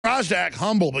tries to act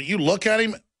humble, but you look at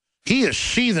him, he is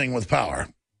seething with power.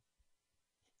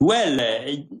 Well,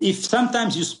 if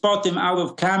sometimes you spot him out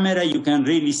of camera, you can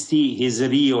really see his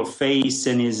real face,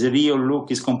 and his real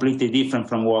look is completely different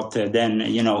from what then,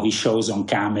 he shows on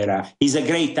camera. He's a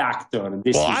great actor.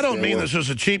 Well, I don't mean this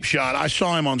as a cheap shot. I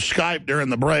saw him on Skype during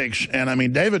the breaks, and I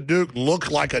mean, David Duke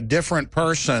looked like a different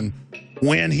person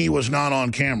when he was not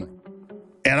on camera.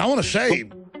 And I want to say,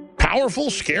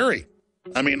 powerful, scary.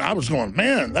 I mean, I was going,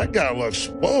 man, that guy looks,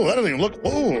 whoa, that doesn't even look,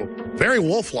 whoa, very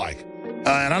wolf-like.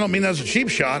 And I don't mean that as a cheap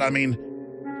shot. I mean,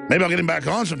 maybe I'll get him back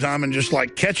on sometime and just,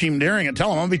 like, catch him during it.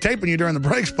 Tell him, I'm going to be taping you during the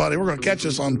breaks, buddy. We're going to catch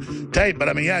this on tape. But,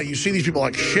 I mean, yeah, you see these people,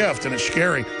 like, shift, and it's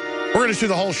scary. We're going to do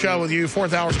the whole show with you.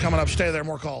 Fourth hour's coming up. Stay there.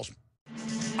 More calls.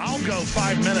 I'll go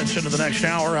 5 minutes into the next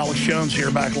hour. Alex Jones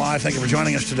here, back live. Thank you for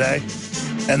joining us today.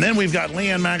 And then we've got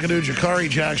Leanne McAdoo,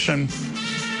 Jakari Jackson,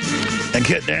 and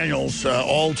Kit Daniels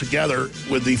all together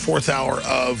with the fourth hour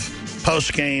of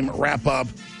post-game wrap-up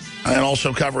and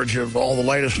also coverage of all the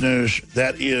latest news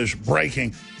that is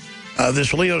breaking.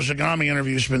 This Leo Zagami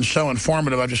interview has been so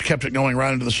informative. I just kept it going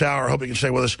right into this hour. I hope you can stay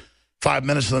with us 5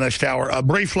 minutes in the next hour.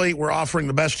 Briefly, we're offering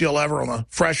the best deal ever on the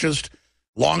freshest,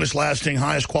 longest-lasting,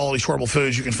 highest-quality storable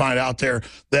foods you can find out there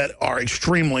that are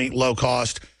extremely low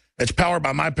cost. It's powered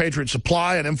by My Patriot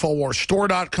Supply at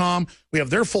InfoWarsStore.com. We have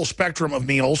their full spectrum of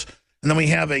meals, and then we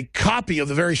have a copy of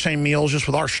the very same meals just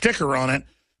with our sticker on it,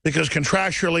 because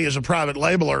contractually, as a private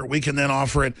labeler, we can then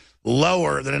offer it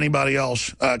lower than anybody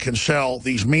else can sell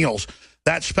these meals.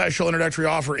 That special introductory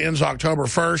offer ends October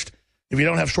 1st. If you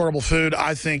don't have storable food,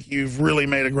 I think you've really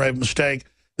made a grave mistake.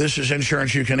 This is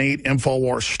insurance you can eat.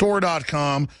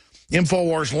 InfoWarsStore.com,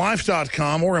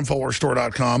 InfoWarsLife.com, or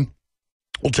InfoWarsStore.com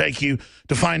will take you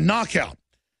to find Knockout.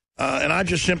 And I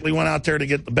just simply went out there to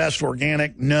get the best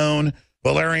organic, known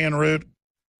valerian root,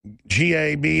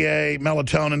 GABA,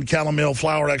 melatonin, chamomile,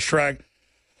 flower extract,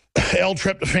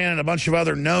 L-tryptophan, and a bunch of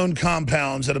other known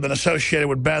compounds that have been associated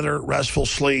with better, restful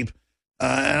sleep.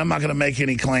 And I'm not going to make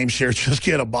any claims here. Just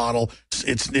get a bottle.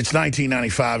 It's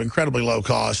 $19.95, incredibly low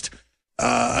cost.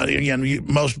 Again,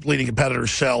 most leading competitors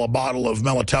sell a bottle of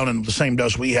melatonin, the same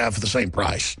dose we have, for the same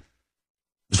price.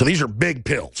 So these are big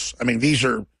pills. I mean, these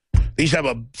have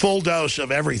a full dose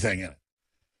of everything in it.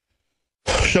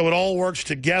 So it all works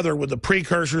together with the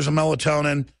precursors of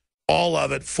melatonin, all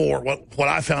of it for what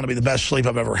I found to be the best sleep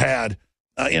I've ever had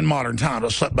in modern times. I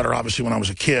slept better, obviously, when I was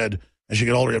a kid. As you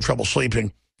get older, you have trouble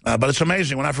sleeping. But it's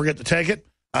amazing. When I forget to take it,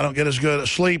 I don't get as good a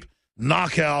sleep.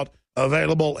 Knockout,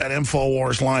 available at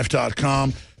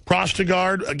InfoWarsLife.com.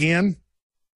 Prostagard, again,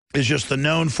 is just the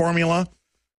known formula,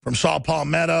 from saw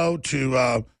palmetto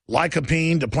to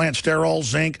lycopene to plant sterol,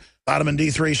 zinc, vitamin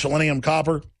D3, selenium,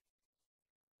 copper.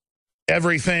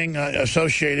 Everything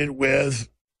associated with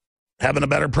having a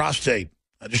better prostate.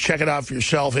 Just check it out for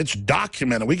yourself. It's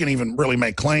documented. We can even really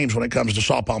make claims when it comes to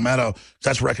saw palmetto.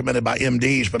 That's recommended by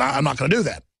MDs, but I'm not going to do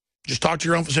that. Just talk to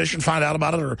your own physician, find out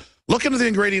about it, or look into the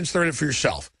ingredients that are in it for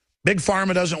yourself. Big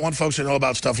Pharma doesn't want folks to know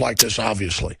about stuff like this,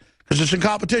 obviously, because it's in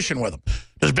competition with them.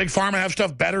 Does Big Pharma have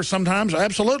stuff better sometimes?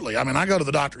 Absolutely. I mean, I go to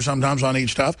the doctor sometimes on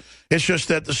each stuff. It's just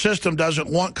that the system doesn't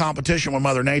want competition with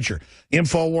Mother Nature.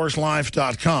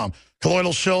 InfoWarsLife.com.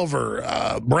 Colloidal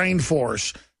silver, brain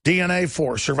force, DNA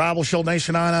force, survival shield,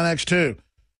 Nation 99X2.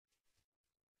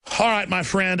 All right, my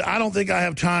friend, I don't think I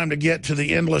have time to get to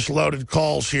the endless loaded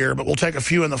calls here, but we'll take a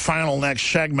few in the final next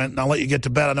segment, and I'll let you get to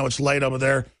bed. I know it's late over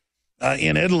there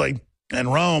in Italy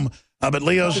and Rome. But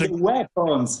Leo's...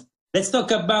 Weapons. Let's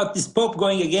talk about this Pope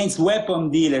going against weapon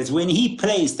dealers. When he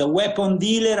placed a weapon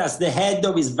dealer as the head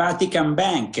of his Vatican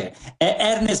bank,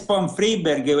 Ernest von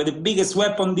Friedberg, the biggest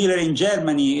weapon dealer in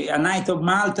Germany, a Knight of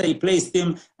Malta, he placed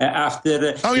him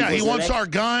after... Oh, yeah, he wants our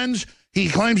guns. He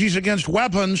claims he's against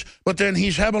weapons, but then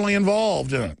he's heavily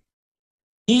involved in it.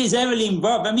 He is heavily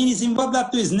involved. I mean, he's involved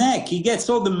up to his neck. He gets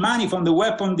all the money from the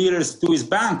weapon dealers to his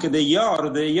bank, the yard.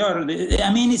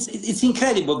 I mean, it's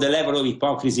incredible, the level of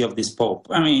hypocrisy of this Pope.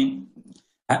 I mean,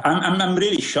 I'm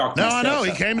really shocked. No, myself. I know.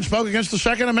 He came and spoke against the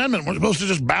Second Amendment. We're supposed to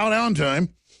just bow down to him.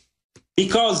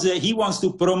 Because he wants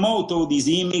to promote all these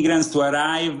immigrants to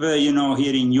arrive,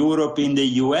 here in Europe, in the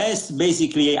U.S.,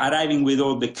 basically arriving with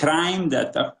all the crime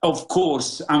that, of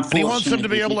course, unfortunately... He wants them to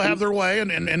be able to have their way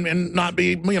and not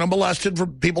be, molested for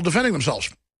people defending themselves.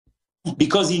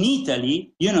 Because in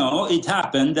Italy, it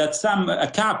happened that a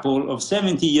couple of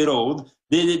 70-year-old,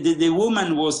 the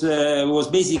woman was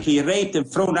basically raped and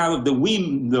thrown out of the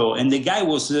window, and the guy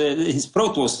his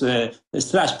throat was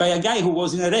slashed by a guy who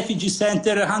was in a refugee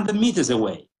center 100 meters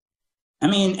away. I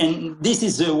mean, and this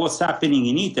is what's happening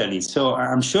in Italy. So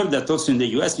I'm sure that also in the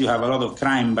U.S. you have a lot of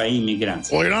crime by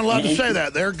immigrants. Well, you're not allowed to say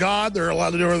that. They're God. They're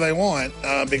allowed to do whatever they want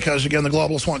because, again, the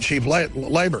globalists want cheap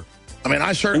labor. I mean,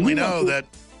 I certainly know that.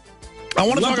 I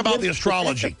want to talk about the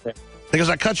astrology because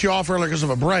I cut you off earlier because of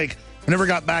a break. I never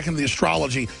got back into the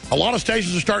astrology. A lot of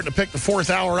stations are starting to pick the 4th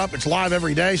hour up. It's live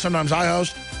every day. Sometimes I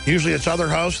host. Usually it's other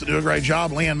hosts that do a great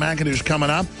job. Leanne McAdoo's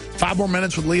coming up. 5 more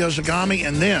minutes with Leo Zagami.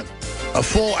 And then a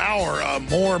full hour of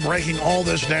more breaking all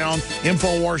this down.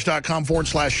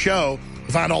 Infowars.com/show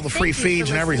to find all the free feeds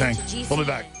and everything. We'll be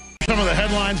back. Some of the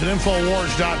headlines at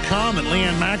Infowars.com that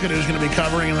Leanne McAdoo is going to be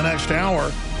covering in the next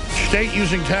hour. State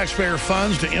using taxpayer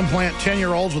funds to implant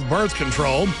 10-year-olds with birth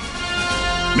control.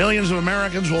 Millions of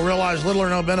Americans will realize little or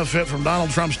no benefit from Donald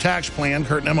Trump's tax plan.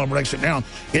 Kurt Nimmo breaks it down.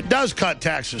 It does cut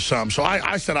taxes some, so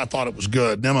I said I thought it was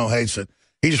good. Nimmo hates it.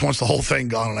 He just wants the whole thing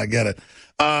gone, and I get it.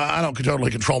 I don't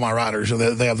totally control my writers.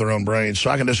 They have their own brains, so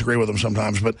I can disagree with them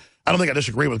sometimes, but I don't think I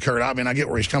disagree with Kurt. I mean, I get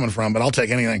where he's coming from, but I'll take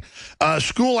anything.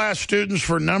 School asks students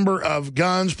for number of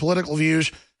guns, political views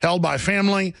held by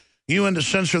family. UN to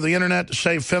censor the internet to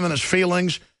save feminist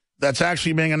feelings. That's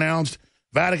actually being announced.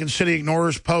 Vatican City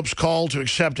ignores Pope's call to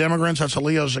accept immigrants. That's a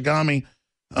Leo Zagami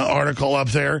article up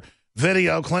there.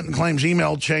 Video, Clinton claims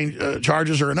email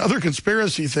charges are another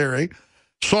conspiracy theory.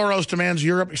 Soros demands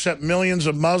Europe accept millions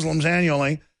of Muslims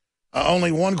annually.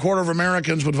 Only 1/4 of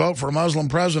Americans would vote for a Muslim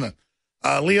president.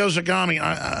 Leo Zagami,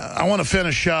 I want to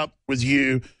finish up with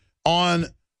you on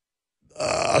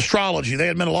astrology. They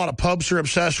admit a lot of popes are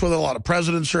obsessed with it. A lot of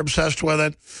presidents are obsessed with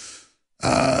it.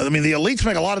 I mean, the elites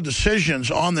make a lot of decisions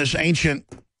on this ancient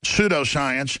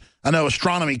pseudoscience. I know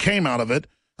astronomy came out of it.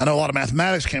 I know a lot of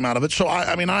mathematics came out of it. So,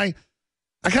 I mean, I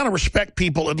kind of respect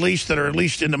people at least that are at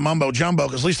least into mumbo-jumbo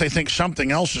because at least they think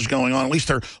something else is going on. At least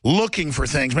they're looking for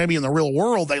things. Maybe in the real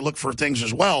world they look for things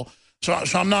as well. So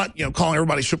I'm not, calling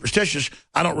everybody superstitious.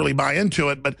 I don't really buy into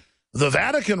it. But the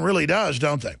Vatican really does,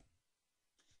 don't they?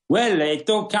 Well, it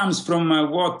all comes from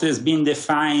what has been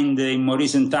defined in more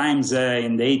recent times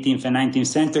in the 18th and 19th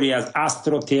century as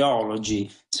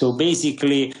astrotheology. So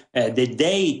basically, the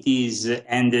deities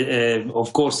and,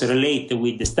 of course, relate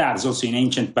with the stars, also in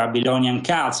ancient Babylonian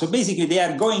cults. So basically, they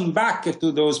are going back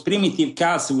to those primitive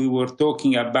cults we were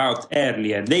talking about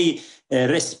earlier. They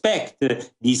respect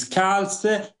these cults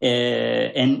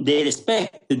and they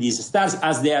respect these stars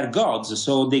as they are gods.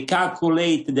 So they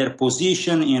calculate their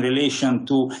position in relation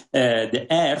to the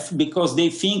earth because they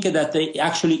think that it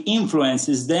actually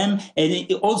influences them, and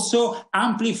it also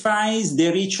amplifies the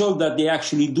ritual that they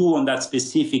actually do on that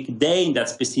specific day, in that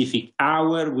specific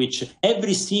hour, which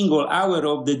every single hour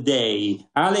of the day,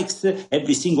 Alex,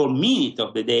 every single minute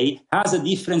of the day has a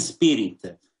different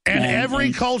spirit. And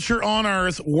every culture on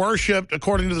Earth worshipped,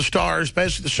 according to the stars,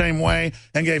 basically the same way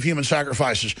and gave human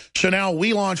sacrifices. So now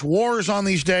we launch wars on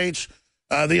these dates.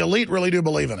 The elite really do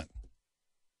believe in it.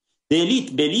 The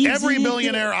elite believes every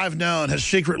billionaire I've known has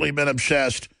secretly been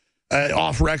obsessed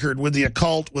off record with the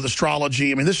occult, with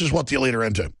astrology. I mean, this is what the elite are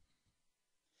into.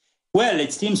 Well,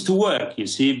 it seems to work, you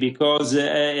see, because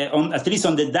at least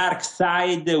on the dark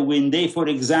side, when they, for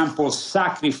example,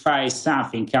 sacrifice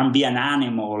something, can be an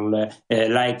animal,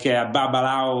 like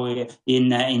Babalao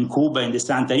in Cuba, in the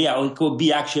Santeria, or it could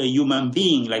be actually a human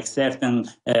being, like certain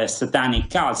satanic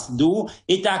cults do,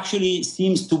 it actually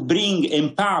seems to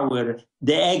empower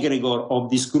the egregore of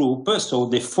this group, so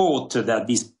the thought that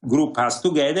this group has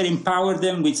together, empower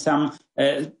them with some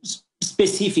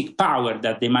specific power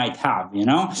that they might have,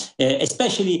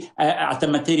 especially at a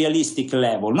materialistic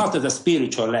level, not at a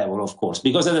spiritual level, of course,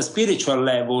 because at a spiritual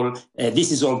level,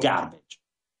 this is all garbage.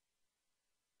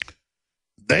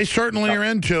 They certainly are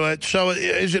into it. So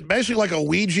is it basically like a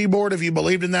Ouija board, if you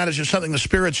believed in that? Is it something the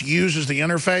spirits use as the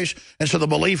interface? And so the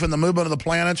belief in the movement of the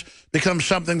planets becomes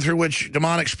something through which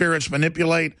demonic spirits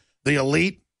manipulate the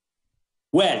elite?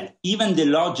 Well, even the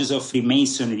lodges of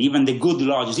Freemasonry, even the good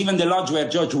lodges, even the lodge where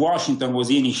George Washington was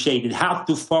initiated, had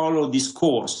to follow this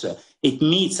course. It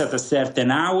meets at a certain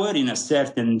hour, in a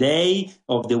certain day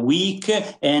of the week,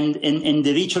 and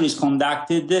the ritual is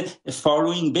conducted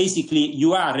following, basically,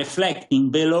 you are reflecting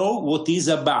below what is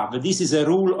above. This is a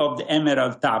rule of the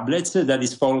Emerald Tablets that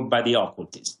is followed by the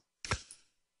occultists.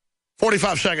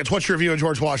 45 seconds. What's your view of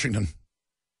George Washington?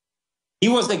 He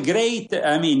was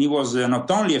he was not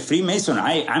only a Freemason,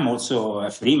 I'm also a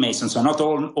Freemason, so not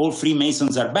all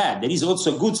Freemasons are bad. There is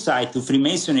also a good side to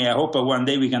Freemasonry. I hope one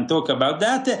day we can talk about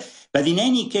that. But in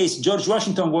any case, George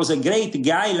Washington was a great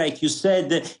guy. Like you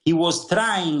said, he was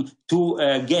trying to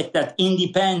get that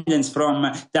independence from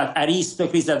that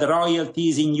aristocracy, that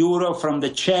royalties in Europe, from the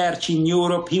church in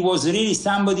Europe. He was really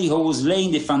somebody who was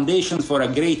laying the foundation for a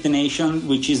great nation,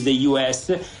 which is the US,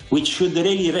 which should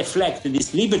really reflect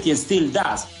this liberty and still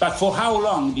does. But for how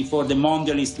long before the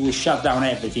mondialists will shut down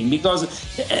everything? Because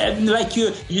like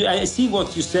I see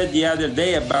what you said the other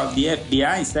day about the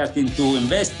FBI starting to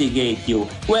investigate you.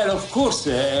 Well, of course,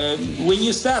 when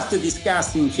you start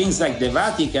discussing things like the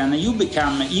Vatican, you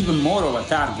become even more of a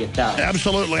target.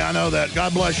 Absolutely, I know that.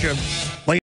 God bless you.